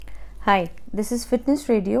Hi, this is Fitness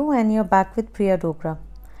Radio and you're back with Priya Dogra.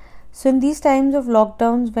 So in these times of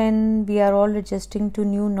lockdowns when we are all adjusting to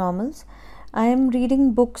new normals, I am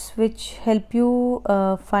reading books which help you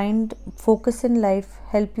find focus in life,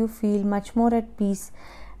 help you feel much more at peace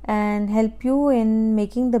and help you in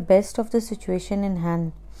making the best of the situation in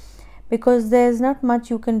hand. Because there's not much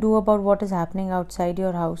you can do about what is happening outside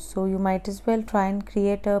your house. So you might as well try and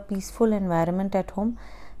create a peaceful environment at home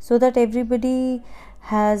so that everybody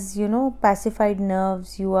has pacified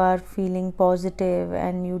nerves, you are feeling positive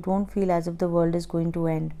and you don't feel as if the world is going to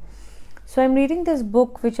end. So I'm reading this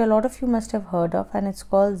book which a lot of you must have heard of, and it's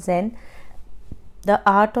called Zen, The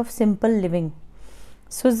Art of Simple Living.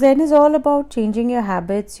 So Zen is all about changing your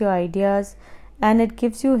habits, your ideas, and it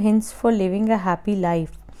gives you hints for living a happy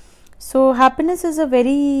life. So happiness is a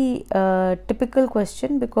very typical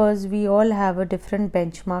question because we all have a different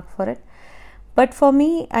benchmark for it. But for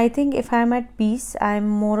me, I think if I'm at peace, I'm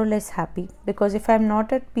more or less happy, because if I'm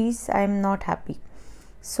not at peace, I'm not happy.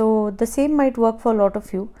 So the same might work for a lot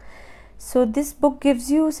of you. So this book gives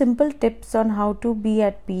you simple tips on how to be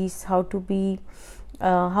at peace, how to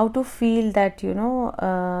feel that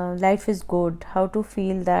life is good, how to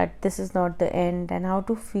feel that this is not the end, and how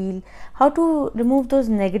to remove those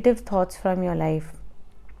negative thoughts from your life.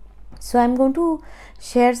 So I'm going to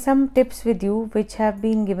share some tips with you which have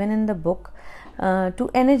been given in the book to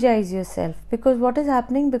energize yourself. Because what is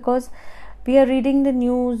happening, because we are reading the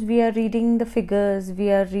news, we are reading the figures, we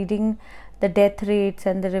are reading the death rates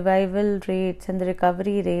and the revival rates and the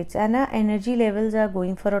recovery rates, and our energy levels are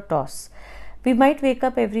going for a toss. We might wake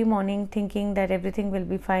up every morning thinking that everything will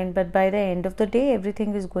be fine, but by the end of the day,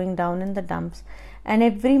 everything is going down in the dumps. And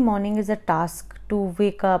every morning is a task to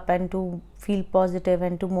wake up and to feel positive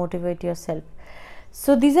and to motivate yourself.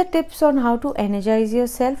 So these are tips on how to energize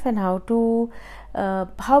yourself and how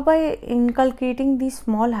by inculcating these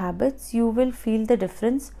small habits, you will feel the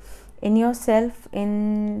difference in yourself,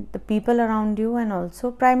 in the people around you, and also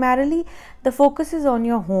primarily the focus is on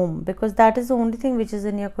your home, because that is the only thing which is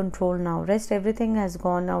in your control now. Rest everything has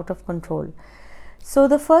gone out of control. So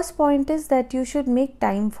the first point is that you should make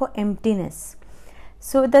time for emptiness.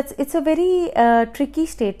 So it's a very tricky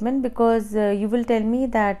statement, because you will tell me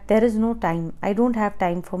that there is no time. I don't have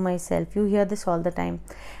time for myself. You hear this all the time.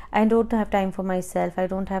 I don't have time for myself. I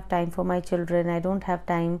don't have time for my children. I don't have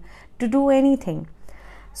time to do anything.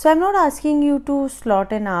 So I'm not asking you to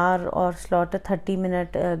slot an hour or slot a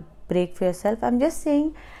 30-minute break for yourself. I'm just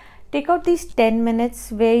saying take out these 10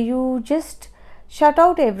 minutes where you just shut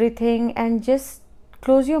out everything and just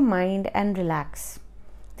close your mind and relax.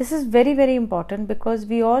 This is very, very important, because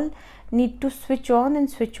we all need to switch on and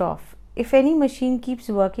switch off. If any machine keeps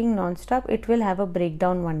working non-stop, it will have a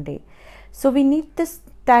breakdown one day. So we need this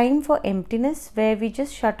time for emptiness where we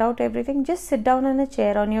just shut out everything. Just sit down in a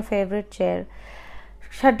chair, on your favorite chair.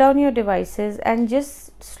 Shut down your devices and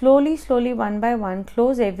just slowly, one by one,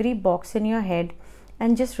 close every box in your head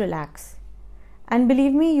and just relax. And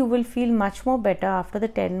believe me, you will feel much more better after the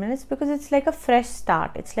 10 minutes, because it's like a fresh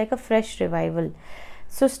start. It's like a fresh revival.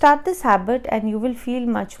 So start this habit and you will feel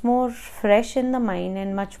much more fresh in the mind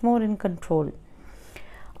and much more in control.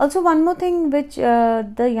 Also, one more thing which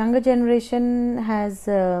the younger generation has,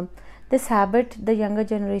 this habit the younger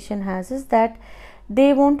generation has, is that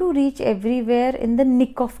they want to reach everywhere in the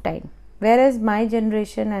nick of time. Whereas my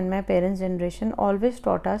generation and my parents' generation always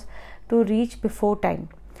taught us to reach before time.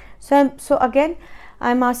 So again,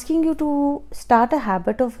 I'm asking you to start a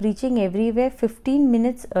habit of reaching everywhere 15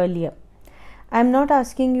 minutes earlier. I'm not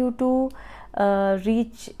asking you to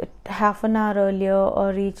reach half an hour earlier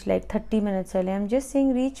or reach like 30 minutes earlier. I'm just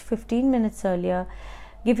saying reach 15 minutes earlier.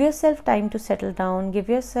 Give yourself time to settle down. Give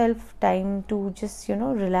yourself time to just,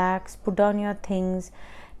 relax, put down your things,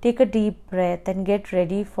 take a deep breath and get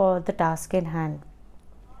ready for the task in hand.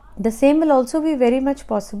 The same will also be very much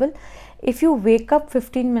possible if you wake up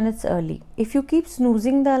 15 minutes early. If you keep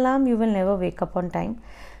snoozing the alarm, you will never wake up on time.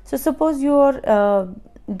 So suppose your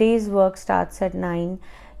day's work starts at 9,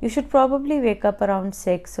 you should probably wake up around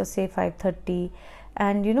 6 or say 5:30,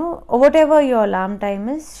 and whatever your alarm time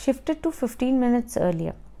is, shift it to 15 minutes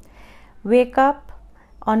earlier. Wake up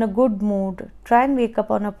on a good mood, try and wake up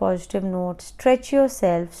on a positive note, stretch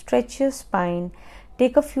yourself, stretch your spine,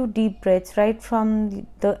 take a few deep breaths right from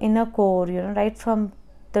the inner core, right from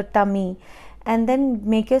the tummy, and then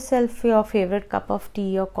make yourself your favorite cup of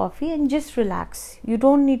tea or coffee and just relax. You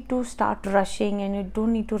don't need to start rushing, and you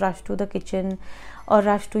don't need to rush to the kitchen or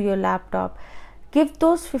rush to your laptop. Give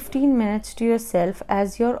those 15 minutes to yourself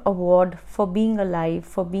as your award for being alive,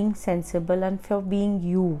 for being sensible, and for being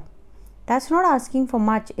you. That's not asking for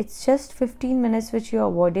much. It's just 15 minutes which you're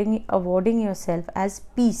awarding yourself as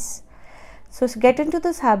peace. So get into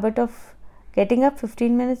this habit of getting up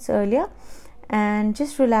 15 minutes earlier and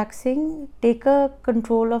just relaxing. Take a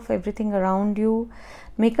control of everything around you.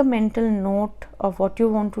 Make a mental note of what you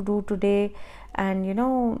want to do today,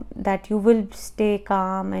 and that you will stay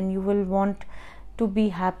calm and you will want to be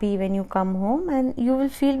happy when you come home, and you will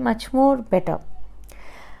feel much more better.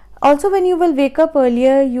 Also, when you will wake up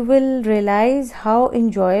earlier, you will realize how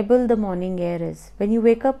enjoyable the morning air is. When you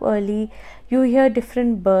wake up early, you hear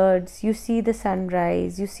different birds, you see the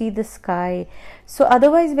sunrise, you see the sky. So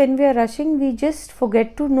otherwise, when we are rushing, we just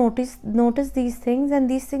forget to notice these things, and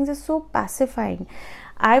these things are so pacifying.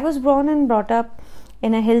 I was born and brought up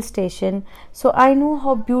in a hill station, so I know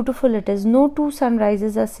how beautiful it is. No two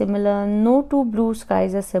sunrises are similar, no two blue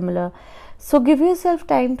skies are similar. So give yourself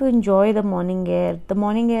time to enjoy the morning air. The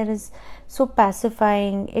morning air is so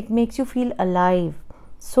pacifying, it makes you feel alive.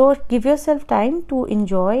 So give yourself time to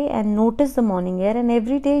enjoy and notice the morning air, and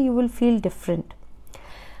every day you will feel different.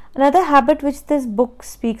 Another habit which this book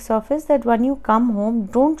speaks of is that when you come home,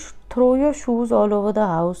 don't throw your shoes all over the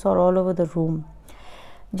house or all over the room.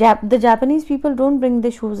 The Japanese people don't bring the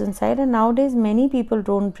shoes inside, and nowadays many people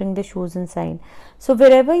don't bring the shoes inside. So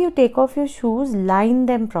wherever you take off your shoes, line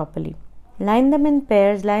them properly. Line them in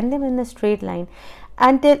pairs, line them in a straight line.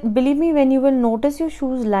 And believe me, when you will notice your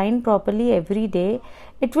shoes lined properly every day,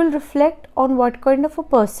 it will reflect on what kind of a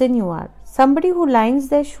person you are. Somebody who lines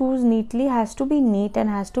their shoes neatly has to be neat and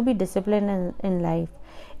has to be disciplined in life.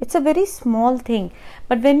 It's a very small thing,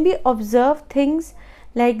 but when we observe things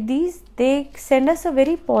like these, they send us a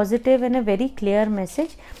very positive and a very clear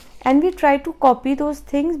message, and we try to copy those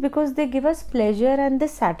things because they give us pleasure and the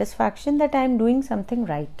satisfaction that I am doing something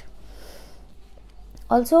right.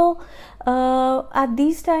 Also, at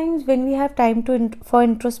these times when we have time for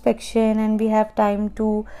introspection and we have time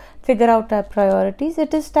to figure out our priorities,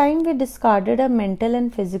 it is time we discarded our mental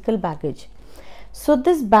and physical baggage. So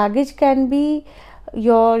this baggage can be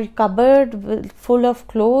your cupboard full of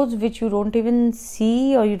clothes which you don't even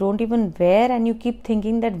see or you don't even wear, and you keep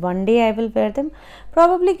thinking that one day I will wear them.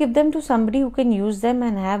 Probably give them to somebody who can use them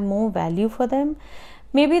and have more value for them.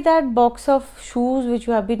 Maybe that box of shoes which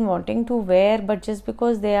you have been wanting to wear, but just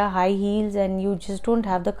because they are high heels and you just don't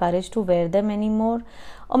have the courage to wear them anymore.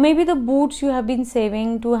 Or maybe the boots you have been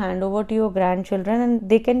saving to hand over to your grandchildren and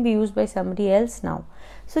they can be used by somebody else now.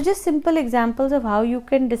 So just simple examples of how you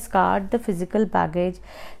can discard the physical baggage.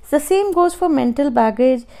 The same goes for mental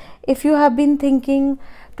baggage. If you have been thinking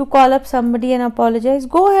to call up somebody and apologize,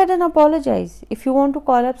 go ahead and apologize. If you want to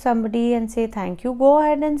call up somebody and say thank you, go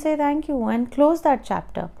ahead and say thank you and close that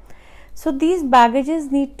chapter. So these baggages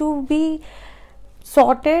need to be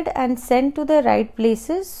sorted and sent to the right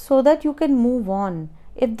places so that you can move on.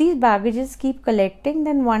 If these baggages keep collecting,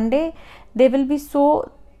 then one day they will be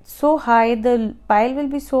so high, the pile will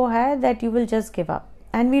be so high that you will just give up.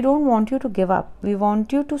 And we don't want you to give up. We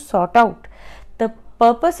want you to sort out. The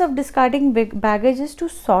purpose of discarding baggage is to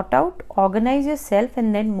sort out, organize yourself,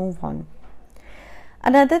 and then move on.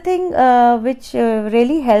 Another thing which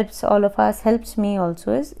really helps all of us, helps me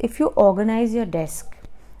also, is if you organize your desk.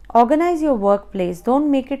 Organize your workplace.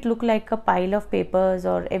 Don't make it look like a pile of papers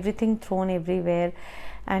or everything thrown everywhere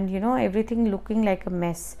and everything looking like a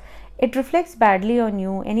mess. It reflects badly on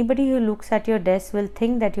you. Anybody who looks at your desk will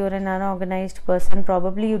think that you're an unorganized person.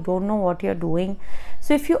 Probably you don't know what you're doing.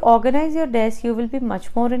 So if you organize your desk, you will be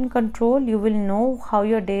much more in control. You will know how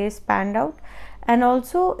your day is panned out, and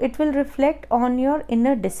also it will reflect on your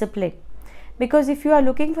inner discipline. Because if you are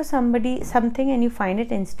looking for something and you find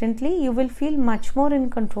it instantly, you will feel much more in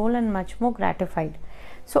control and much more gratified.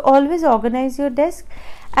 So always organize your desk,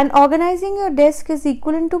 and organizing your desk is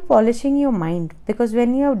equivalent to polishing your mind, because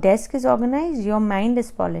when your desk is organized, your mind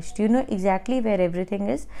is polished. You know exactly where everything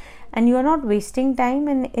is and you are not wasting time,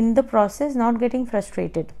 and in the process not getting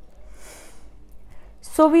frustrated.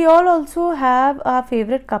 So we all also have our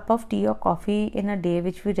favorite cup of tea or coffee in a day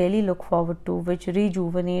which we really look forward to, which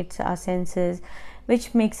rejuvenates our senses,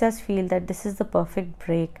 which makes us feel that this is the perfect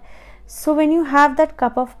break. So when you have that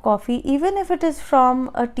cup of coffee, even if it is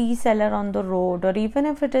from a tea seller on the road or even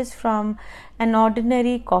if it is from an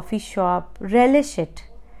ordinary coffee shop, relish it.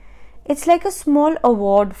 It's like a small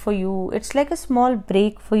award for you. It's like a small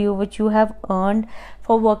break for you which you have earned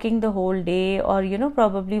for working the whole day, or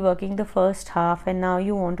probably working the first half, and now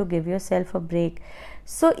you want to give yourself a break.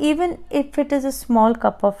 So even if it is a small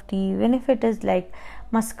cup of tea, even if it is like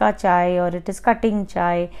maska chai or it is cutting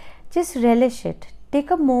chai, just relish it. Take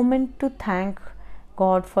a moment to thank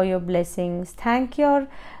God for your blessings. Thank your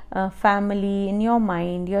family in your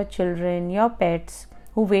mind, your children, your pets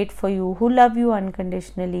who wait for you, who love you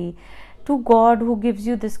unconditionally. To God who gives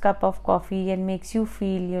you this cup of coffee and makes you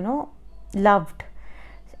feel, loved,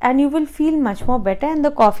 and you will feel much more better, and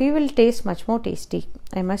the coffee will taste much more tasty.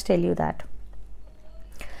 I must tell you that.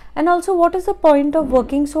 And also, what is the point of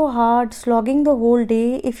working so hard, slogging the whole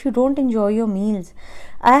day if you don't enjoy your meals?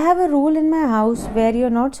 I have a rule in my house where you're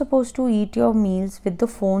not supposed to eat your meals with the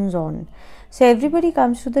phones on. So everybody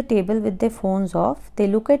comes to the table with their phones off. They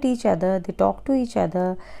look at each other, they talk to each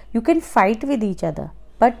other. You can fight with each other,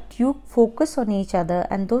 but you focus on each other,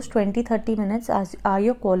 and those 20-30 minutes are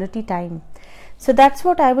your quality time. So that's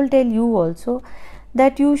what I will tell you also,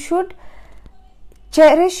 that you should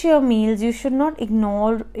cherish your meals. You should not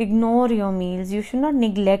ignore your meals. You should not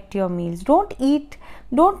neglect your meals.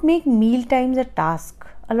 Don't make meal times a task.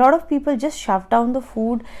 A lot of people just shove down the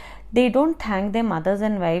food. They don't thank their mothers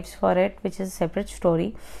and wives for it, which is a separate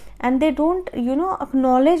story, and they don't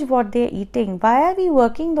acknowledge what they're eating. Why are we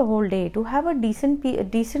working the whole day? To have a decent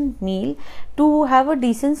meal, to have a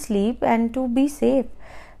decent sleep, and to be safe.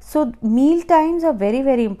 So meal times are very,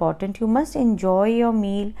 very important. You must enjoy your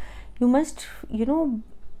meal. You must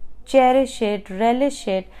cherish it, relish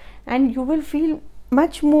it, and you will feel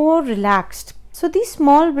much more relaxed. So these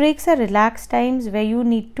small breaks are relaxed times where you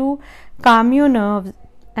need to calm your nerves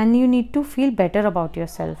and you need to feel better about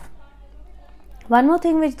yourself. One more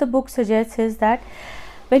thing which the book suggests is that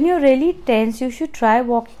when you're really tense, you should try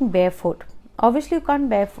walking barefoot. Obviously, you can't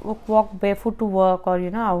walk barefoot to work or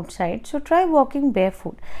outside. So try walking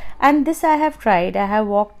barefoot. And this I have tried. I have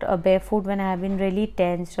walked barefoot when I have been really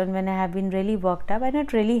tensed and when I have been really worked up, and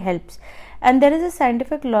it really helps. And there is a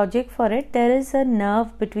scientific logic for it. There is a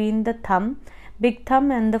nerve between the big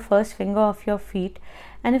thumb, and the first finger of your feet.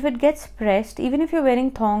 And if it gets pressed, even if you're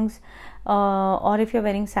wearing thongs or if you're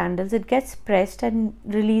wearing sandals, it gets pressed and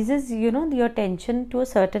releases your tension to a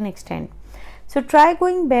certain extent. So try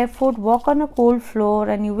going barefoot, walk on a cold floor,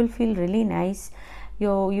 and you will feel really nice.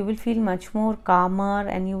 You will feel much more calmer,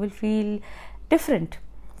 and you will feel different.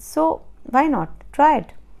 So why not? Try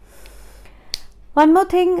it. One more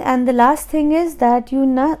thing, and the last thing, is that you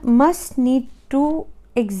must need to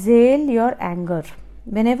exhale your anger.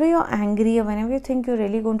 Whenever you're angry or whenever you think you're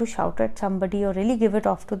really going to shout at somebody or really give it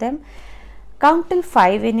off to them, count till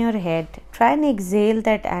 5 in your head. Try and exhale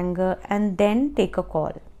that anger and then take a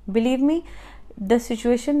call. Believe me, the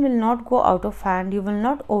situation will not go out of hand. You will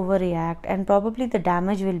not overreact, and probably the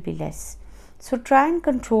damage will be less. So try and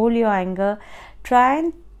control your anger. Try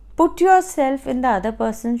and put yourself in the other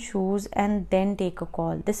person's shoes and then take a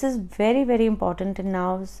call. This is very, very important in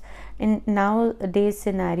nowadays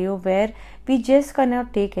scenario where we just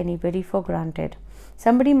cannot take anybody for granted.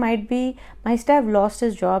 Somebody might have lost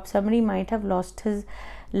his job. Somebody might have lost his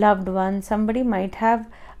loved one. Somebody might have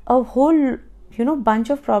a whole bunch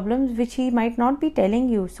of problems which he might not be telling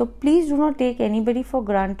you. So please do not take anybody for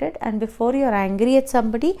granted, and before you're angry at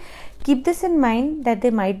somebody, keep this in mind that they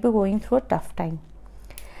might be going through a tough time.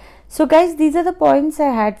 So guys, these are the points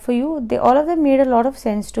I had for you. All of them made a lot of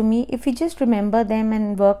sense to me. If we just remember them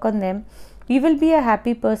and work on them, we will be a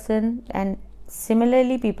happy person, and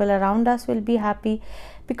similarly people around us will be happy,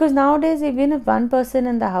 because nowadays even if one person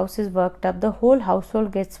in the house is worked up, the whole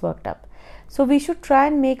household gets worked up. So we should try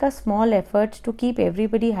and make a small effort to keep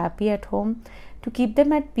everybody happy at home, to keep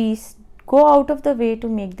them at peace, go out of the way to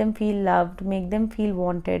make them feel loved, make them feel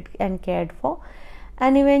wanted and cared for,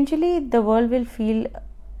 and eventually the world will feel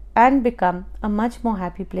and become a much more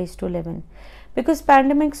happy place to live in. Because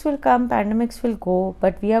pandemics will come, pandemics will go,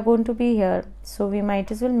 but we are going to be here, so we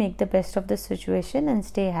might as well make the best of the situation and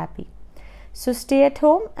stay happy. So stay at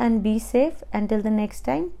home and be safe. Until the next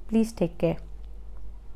time, please take care.